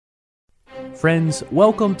Friends,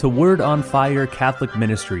 welcome to Word on Fire Catholic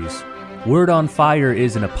Ministries. Word on Fire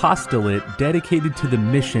is an apostolate dedicated to the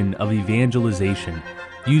mission of evangelization,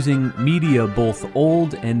 using media both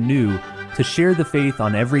old and new to share the faith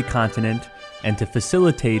on every continent and to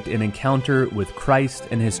facilitate an encounter with Christ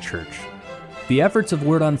and His Church. The efforts of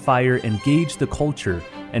Word on Fire engage the culture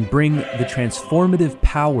and bring the transformative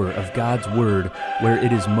power of God's Word where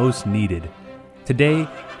it is most needed. Today,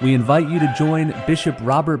 we invite you to join Bishop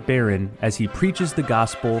Robert Barron as he preaches the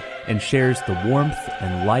gospel and shares the warmth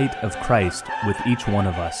and light of Christ with each one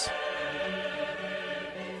of us.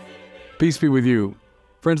 Peace be with you.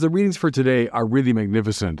 Friends, the readings for today are really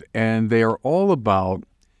magnificent, and they are all about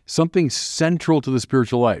something central to the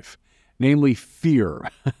spiritual life, namely fear.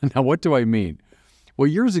 Now, what do I mean? Well,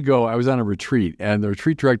 years ago, I was on a retreat, and the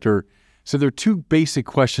retreat director said there are two basic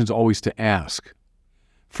questions always to ask.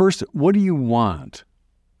 First, what do you want?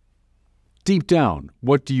 Deep down,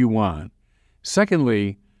 what do you want?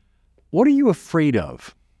 Secondly, what are you afraid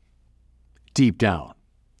of? Deep down.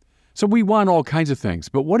 So we want all kinds of things,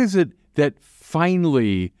 but what is it that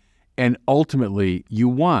finally and ultimately you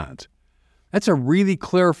want? That's a really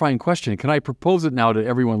clarifying question. Can I propose it now to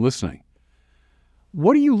everyone listening?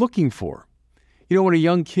 What are you looking for? You know, when a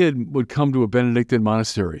young kid would come to a Benedictine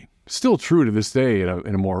monastery, still true to this day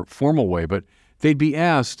in a more formal way, but they'd be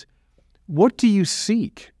asked, what do you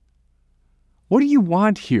seek? What do you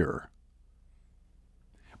want here?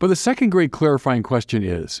 But the second great clarifying question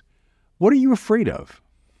is, what are you afraid of?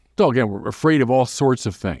 So again, we're afraid of all sorts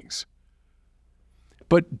of things.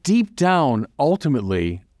 But deep down,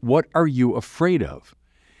 ultimately, what are you afraid of?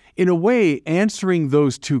 In a way, answering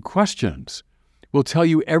those two questions will tell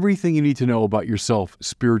you everything you need to know about yourself,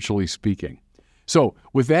 spiritually speaking. So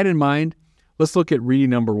with that in mind, let's look at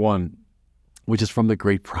reading number 1, which is from the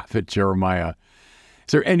great prophet Jeremiah.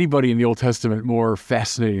 Is there anybody in the Old Testament more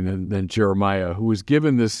fascinating than Jeremiah, who was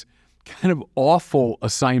given this kind of awful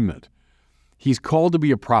assignment? He's called to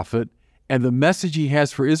be a prophet, and the message he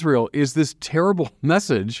has for Israel is this terrible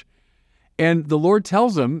message. And the Lord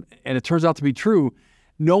tells him, and it turns out to be true,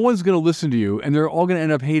 no one's going to listen to you, and they're all going to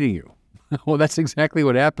end up hating you. Well, that's exactly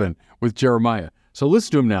what happened with Jeremiah. So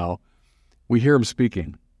listen to him now. We hear him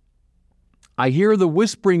speaking. I hear the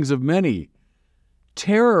whisperings of many.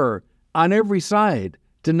 Terror on every side.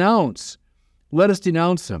 Denounce. Let us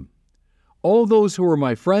denounce him. All those who are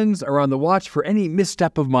my friends are on the watch for any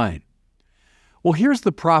misstep of mine. Well, here's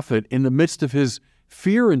the prophet in the midst of his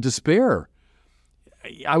fear and despair.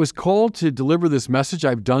 I was called to deliver this message.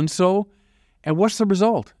 I've done so. And what's the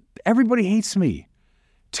result? Everybody hates me.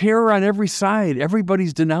 Terror on every side.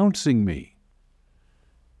 Everybody's denouncing me.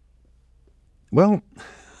 Well,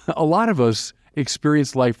 a lot of us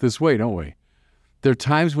experience life this way, don't we? There are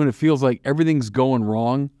times when it feels like everything's going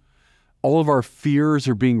wrong. All of our fears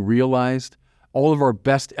are being realized. All of our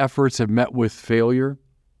best efforts have met with failure.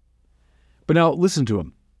 But now listen to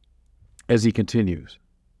him as he continues.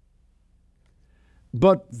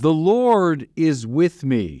 But the Lord is with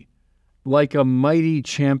me like a mighty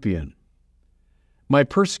champion. My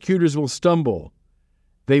persecutors will stumble.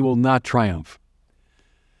 They will not triumph.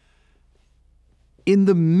 In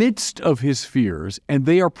the midst of his fears, and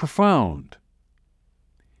they are profound,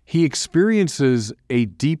 he experiences a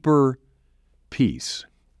deeper peace.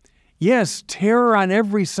 Yes, terror on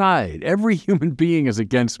every side. Every human being is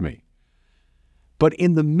against me. But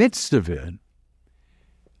in the midst of it,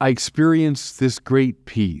 I experience this great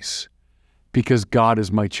peace because God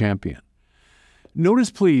is my champion.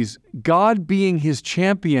 Notice, please, God being his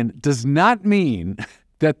champion does not mean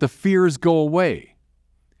that the fears go away.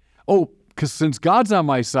 Oh, because since God's on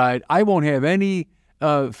my side, I won't have any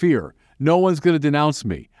fear. No one's going to denounce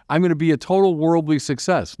me. I'm going to be a total worldly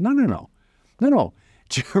success. No.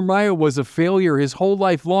 Jeremiah was a failure his whole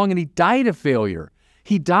life long, and he died a failure.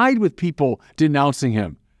 He died with people denouncing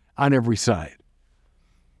him on every side.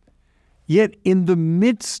 Yet in the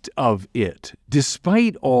midst of it,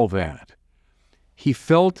 despite all that, he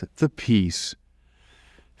felt the peace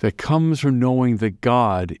that comes from knowing that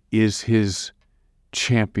God is his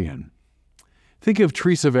champion. Think of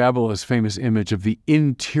Teresa of Avila's famous image of the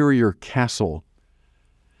interior castle.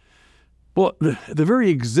 Well, the very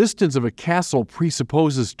existence of a castle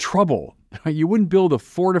presupposes trouble. You wouldn't build a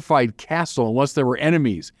fortified castle unless there were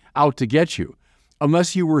enemies out to get you,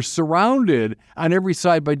 unless you were surrounded on every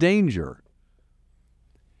side by danger.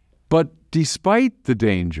 But despite the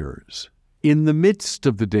dangers, in the midst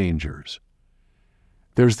of the dangers,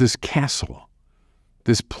 there's this castle,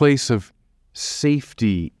 this place of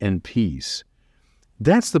safety and peace.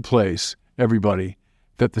 That's the place, everybody,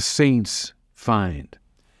 that the saints find.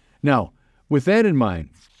 Now, with that in mind,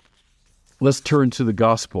 let's turn to the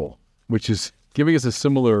gospel which is giving us a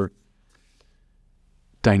similar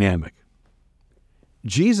dynamic.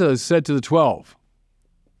 Jesus said to the 12,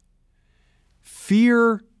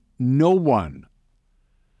 "Fear no one."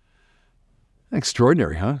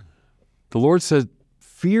 Extraordinary, huh? The Lord said,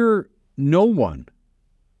 "Fear no one."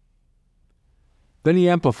 Then he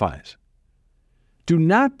amplifies, "Do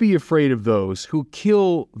not be afraid of those who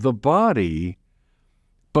kill the body,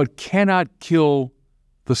 but cannot kill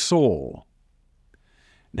the soul."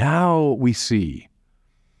 Now we see,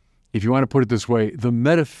 if you want to put it this way, the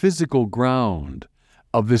metaphysical ground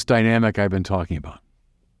of this dynamic I've been talking about.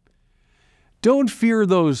 Don't fear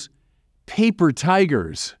those paper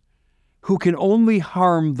tigers who can only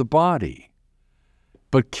harm the body,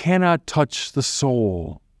 but cannot touch the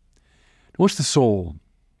soul. What's the soul?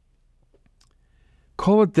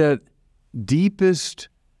 Call it that deepest,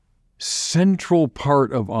 central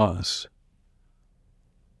part of us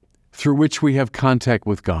through which we have contact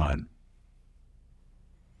with God.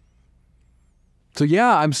 So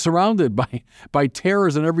yeah, I'm surrounded by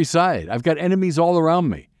terrors on every side. I've got enemies all around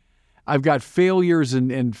me. I've got failures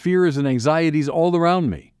and fears and anxieties all around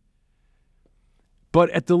me. But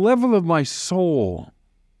at the level of my soul,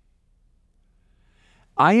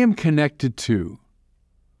 I am connected to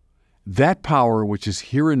that power which is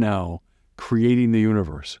here and now creating the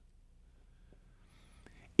universe.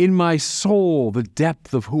 In my soul, the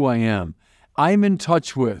depth of who I am, I'm in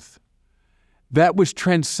touch with that which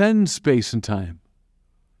transcends space and time,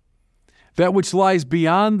 that which lies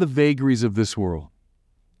beyond the vagaries of this world,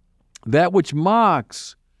 that which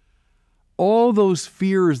mocks all those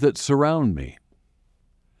fears that surround me.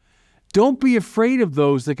 Don't be afraid of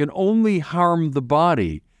those that can only harm the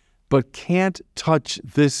body, but can't touch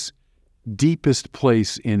this deepest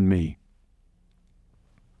place in me.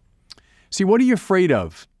 See, what are you afraid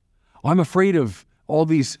of? Oh, I'm afraid of all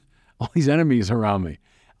these enemies around me.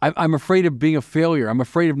 I'm afraid of being a failure. I'm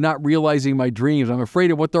afraid of not realizing my dreams. I'm afraid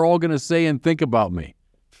of what they're all going to say and think about me.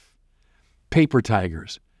 Paper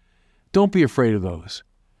tigers. Don't be afraid of those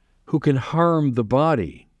who can harm the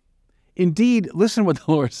body. Indeed, listen what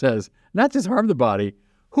the Lord says. Not just harm the body,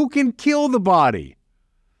 who can kill the body.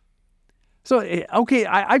 So, okay,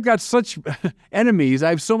 I've got such enemies. I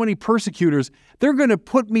have so many persecutors. They're going to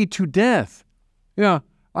put me to death. Yeah,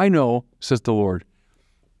 I know, says the Lord.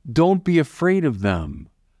 Don't be afraid of them.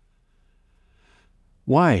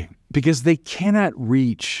 Why? Because they cannot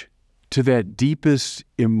reach to that deepest,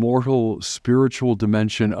 immortal, spiritual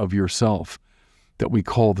dimension of yourself that we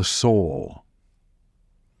call the soul.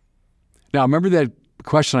 Now, remember that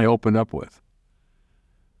question I opened up with.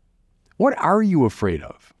 What are you afraid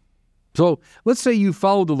of? So let's say you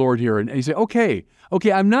follow the Lord here and you say, okay,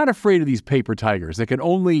 I'm not afraid of these paper tigers that can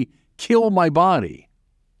only kill my body.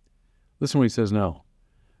 Listen what he says now.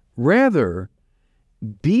 Rather,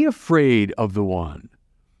 be afraid of the one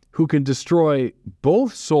who can destroy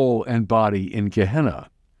both soul and body in Gehenna.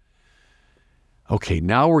 Okay,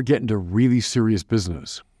 now we're getting to really serious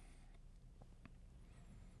business.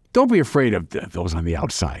 Don't be afraid of those on the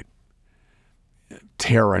outside.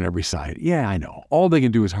 Terror on every side. Yeah, I know. All they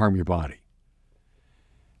can do is harm your body.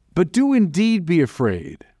 But do indeed be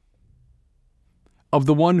afraid of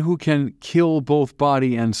the one who can kill both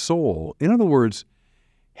body and soul. In other words,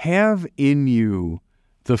 have in you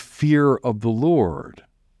the fear of the Lord.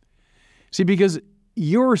 See, because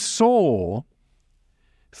your soul,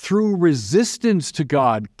 through resistance to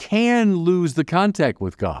God, can lose the contact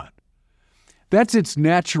with God. That's its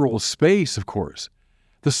natural space, of course.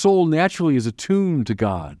 The soul naturally is attuned to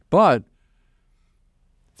God. But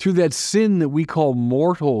through that sin that we call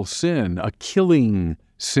mortal sin, a killing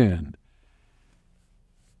sin,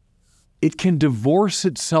 it can divorce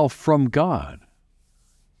itself from God.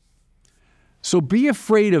 So be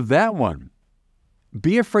afraid of that one.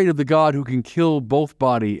 Be afraid of the God who can kill both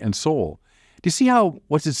body and soul. Do you see how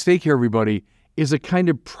what's at stake here, everybody, is a kind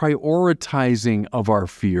of prioritizing of our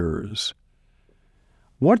fears?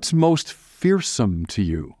 What's most fearsome to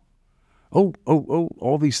you? Oh,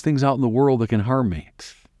 all these things out in the world that can harm me.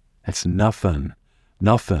 That's nothing.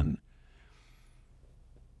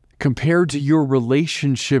 Compared to your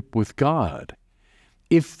relationship with God.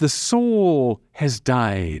 If the soul has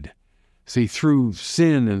died, see, through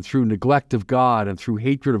sin and through neglect of God and through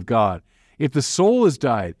hatred of God, if the soul has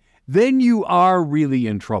died, then you are really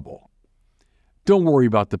in trouble. Don't worry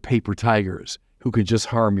about the paper tigers who can just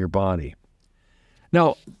harm your body.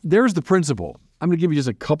 Now, there's the principle. I'm going to give you just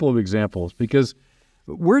a couple of examples because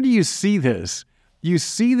where do you see this? You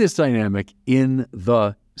see this dynamic in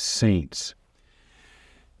the saints.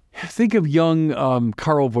 Think of young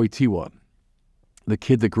Karol Wojtyła, the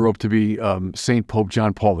kid that grew up to be St. Pope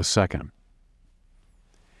John Paul II.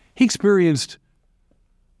 He experienced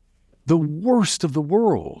the worst of the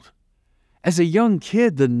world. As a young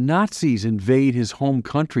kid, the Nazis invade his home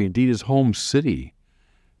country, indeed his home city,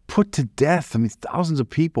 put to death, thousands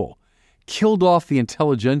of people, killed off the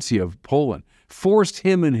intelligentsia of Poland, forced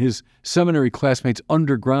him and his seminary classmates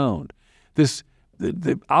underground. The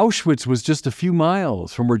Auschwitz was just a few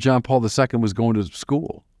miles from where John Paul II was going to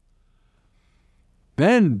school.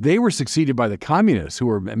 Then they were succeeded by the communists, who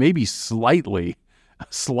were maybe slight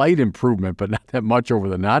improvement, but not that much over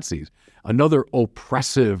the Nazis. Another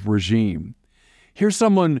oppressive regime. Here's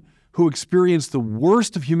someone who experienced the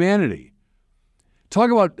worst of humanity. Talk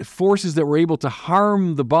about forces that were able to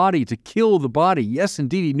harm the body, to kill the body. Yes,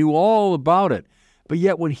 indeed, he knew all about it. But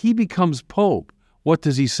yet when he becomes Pope, what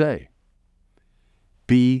does he say?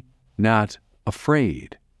 Be not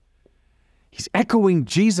afraid. He's echoing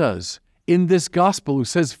Jesus in this gospel, who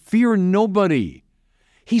says, fear nobody.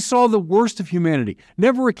 He saw the worst of humanity.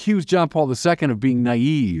 Never accused John Paul II of being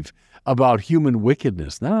naive about human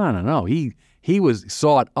wickedness. No. He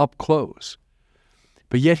saw it up close.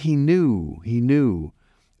 But yet he knew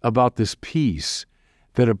about this peace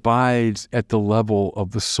that abides at the level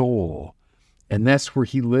of the soul. And that's where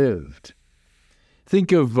he lived.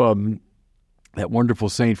 Think of that wonderful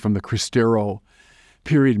saint from the Cristero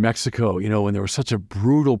period in Mexico, when there was such a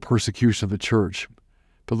brutal persecution of the church.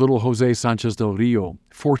 But little Jose Sanchez del Rio,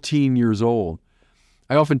 14 years old.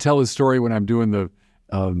 I often tell his story when I'm doing the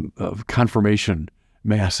confirmation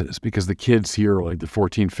masses, because the kids here are like the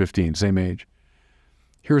 14, 15, same age.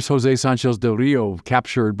 Here's Jose Sanchez del Rio,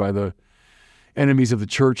 captured by the enemies of the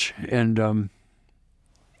church, and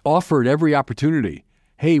offered every opportunity.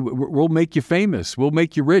 Hey, we'll make you famous. We'll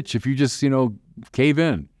make you rich if you just, cave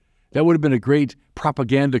in. That would have been a great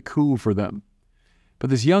propaganda coup for them. But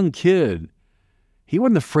this young kid, he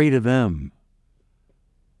wasn't afraid of them.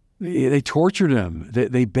 They tortured him.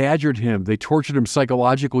 They badgered him. They tortured him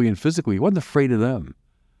psychologically and physically. He wasn't afraid of them.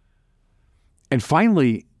 And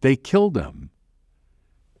finally, they killed him.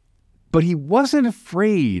 But he wasn't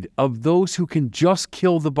afraid of those who can just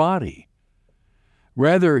kill the body.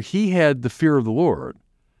 Rather, he had the fear of the Lord.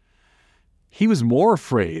 He was more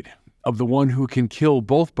afraid of the one who can kill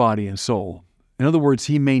both body and soul. In other words,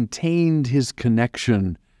 he maintained his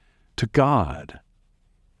connection to God.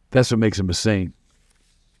 That's what makes him a saint.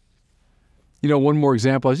 One more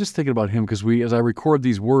example. I was just thinking about him because as I record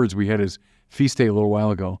these words, we had his feast day a little while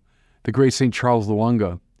ago. The great St. Charles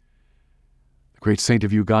Lwanga, the great saint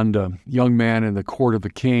of Uganda, young man in the court of the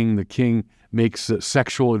king. The king makes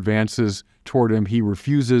sexual advances toward him. He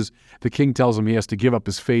refuses. The king tells him he has to give up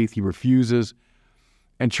his faith. He refuses.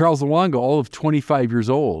 And Charles Lwanga, all of 25 years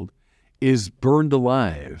old, is burned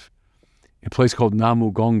alive in a place called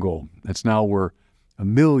Namugongo. That's now where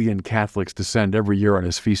 1 million Catholics descend every year on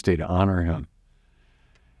his feast day to honor him.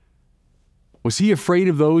 Was he afraid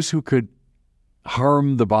of those who could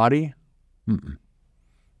harm the body?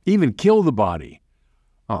 Even kill the body?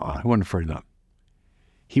 He wasn't afraid of them.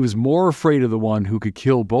 He was more afraid of the one who could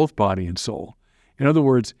kill both body and soul. In other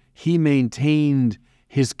words, he maintained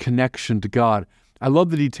his connection to God. I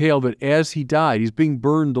love the detail that as he died, he's being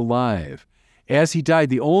burned alive. As he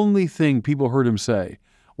died, the only thing people heard him say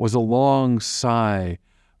was a long sigh,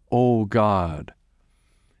 "Oh God."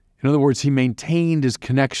 In other words, he maintained his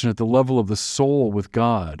connection at the level of the soul with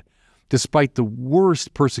God, despite the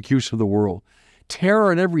worst persecution of the world.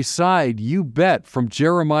 Terror on every side, you bet, from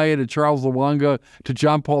Jeremiah to Charles Lwanga to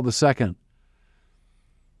John Paul II.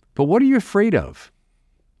 But what are you afraid of?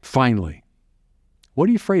 Finally, what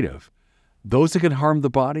are you afraid of? Those that can harm the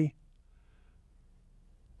body?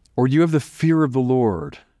 Or do you have the fear of the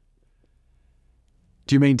Lord?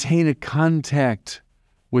 Do you maintain a contact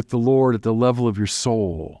with the Lord at the level of your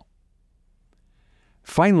soul?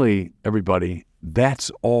 Finally, everybody, that's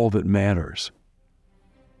all that matters.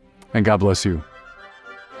 And God bless you.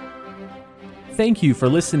 Thank you for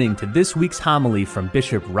listening to this week's homily from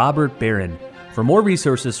Bishop Robert Barron. For more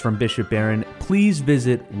resources from Bishop Barron, please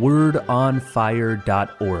visit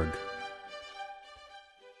wordonfire.org.